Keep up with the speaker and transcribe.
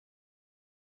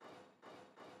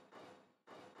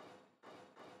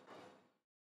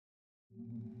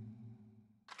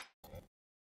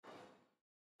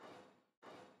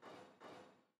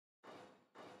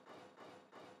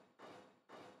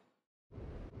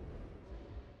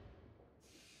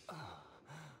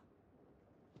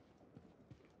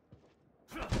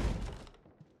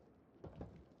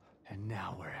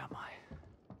Now where am I?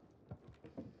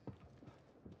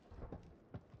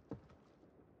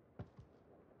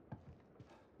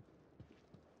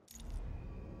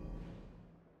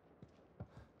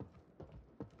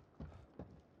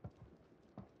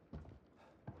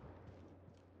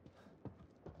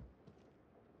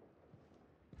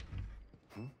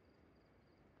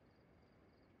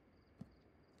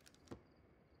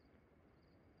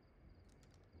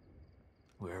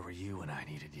 Where were you when I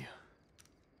needed you?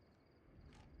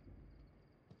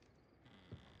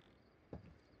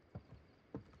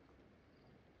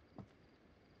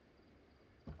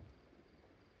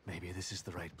 Maybe this is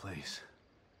the right place.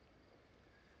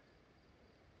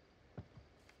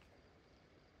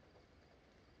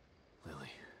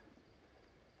 Lily,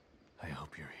 I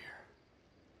hope you're here.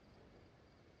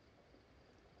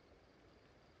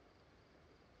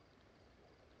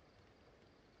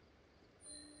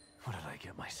 What did I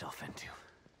get myself into?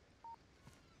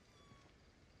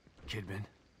 Kidman?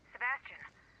 Sebastian,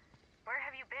 where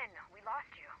have you been? We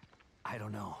lost you. I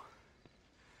don't know.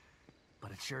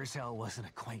 But it sure as hell wasn't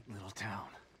a quaint little town.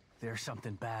 There's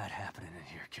something bad happening in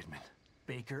here, Kidman.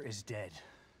 Baker is dead.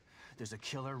 There's a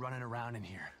killer running around in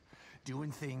here,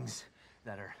 doing things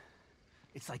that are...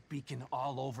 It's like Beacon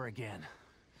all over again.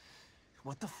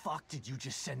 What the fuck did you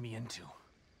just send me into?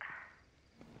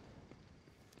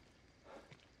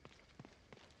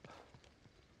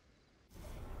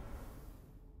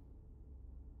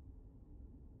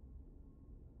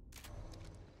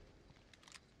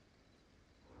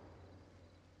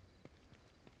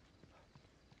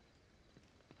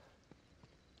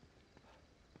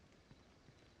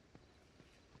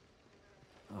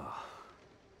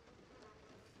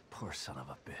 Poor son of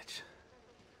a bitch.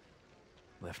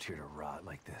 Left here to rot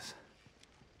like this.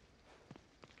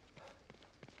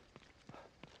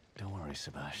 Don't worry,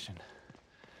 Sebastian.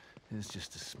 It's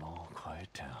just a small,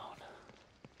 quiet town.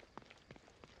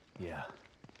 Yeah.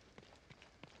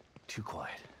 Too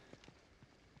quiet.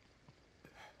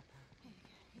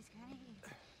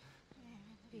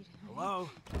 Hello?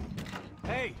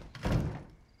 Hey!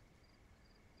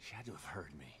 She had to have heard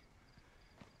me.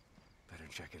 Better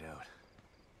check it out.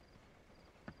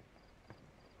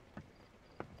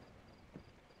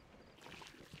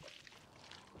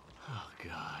 Oh,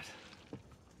 God.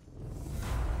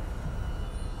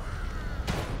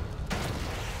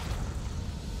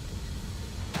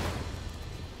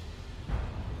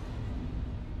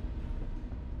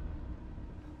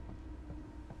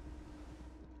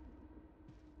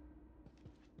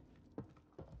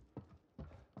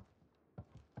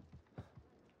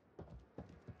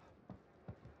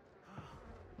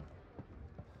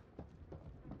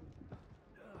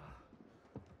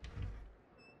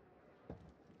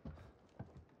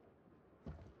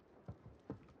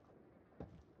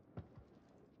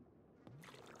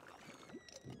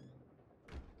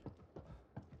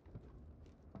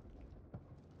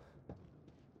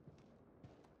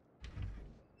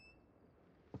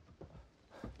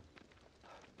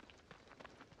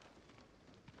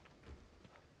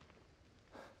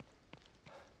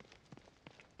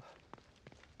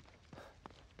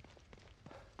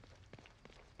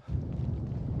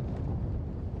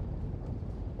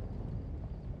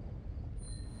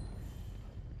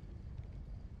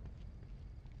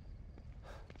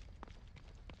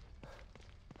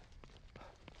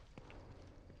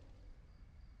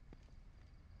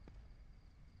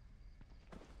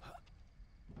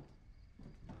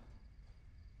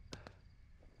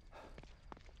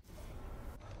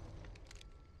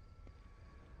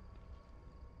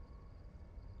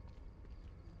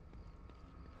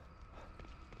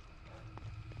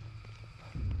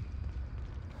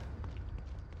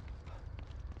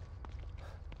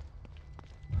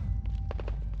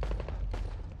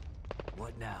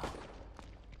 What now?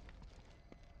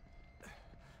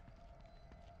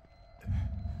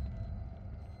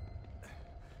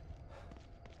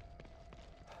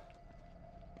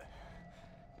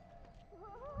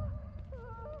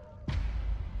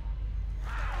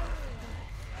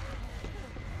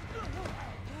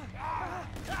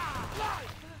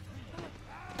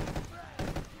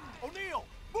 O'Neill,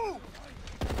 move!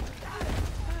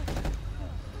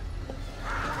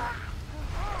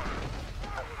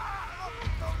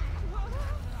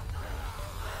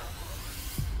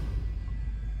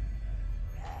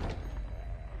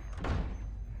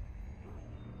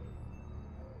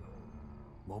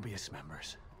 Mobius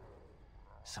members.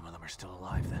 Some of them are still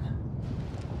alive then.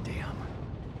 Damn.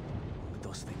 But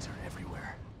those things are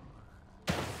everywhere.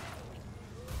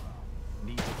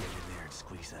 Need to get in there and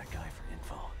squeeze that guy for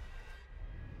info.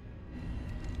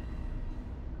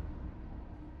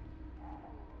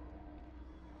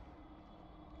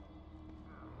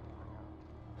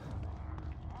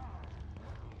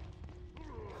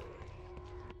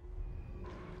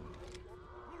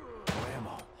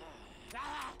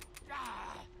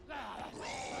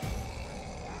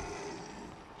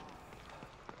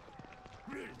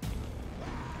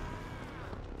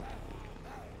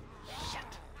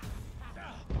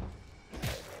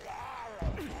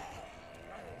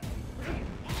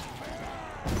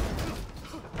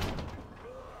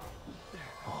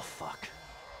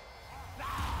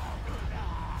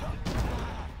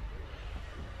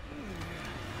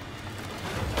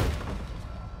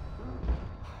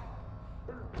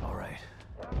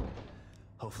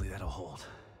 hold.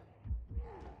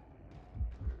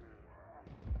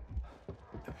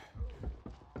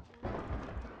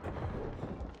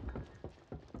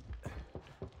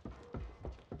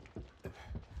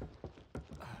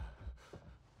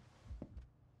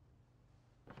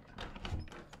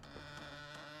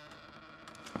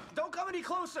 Don't come any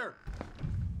closer!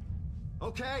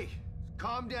 Okay,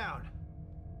 calm down.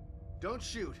 Don't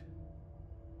shoot.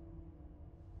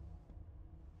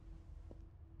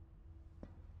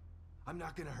 I'm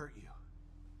not gonna hurt you.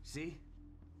 See?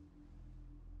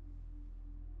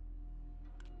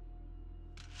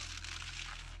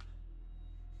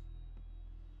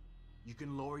 You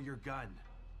can lower your gun.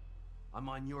 I'm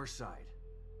on your side.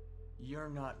 You're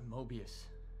not Mobius.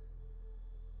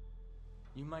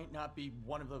 You might not be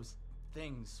one of those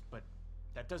things, but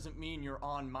that doesn't mean you're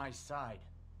on my side.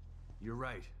 You're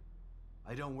right.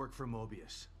 I don't work for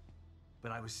Mobius,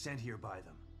 but I was sent here by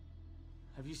them.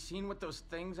 Have you seen what those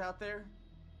things out there?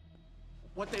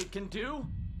 What they can do?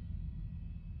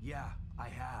 Yeah, I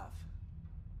have.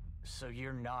 So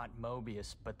you're not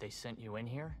Mobius, but they sent you in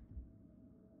here?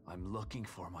 I'm looking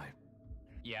for my...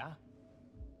 Yeah?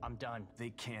 I'm done.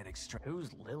 They can't extract... Who's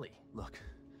Lily? Look,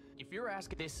 If you're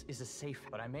asking, this is a safe,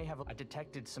 but I may have I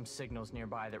detected some signals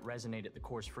nearby that resonate at the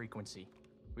core's frequency.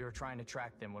 We were trying to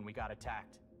track them when we got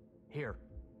attacked. Here,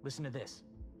 listen to this.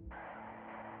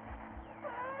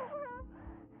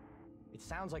 It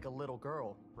sounds like a little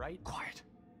girl, right? quiet.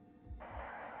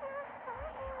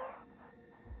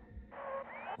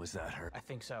 Was that her? I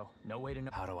think so. No way to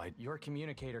know. How do I... Your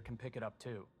communicator can pick it up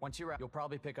too. Once you're out, you'll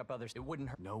probably pick up others. It wouldn't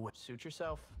hurt. No way. Suit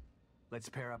yourself? Let's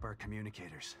pair up our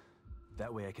communicators.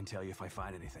 That way I can tell you if I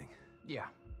find anything. Yeah,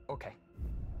 okay.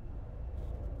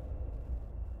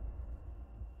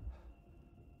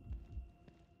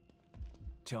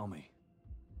 Tell me,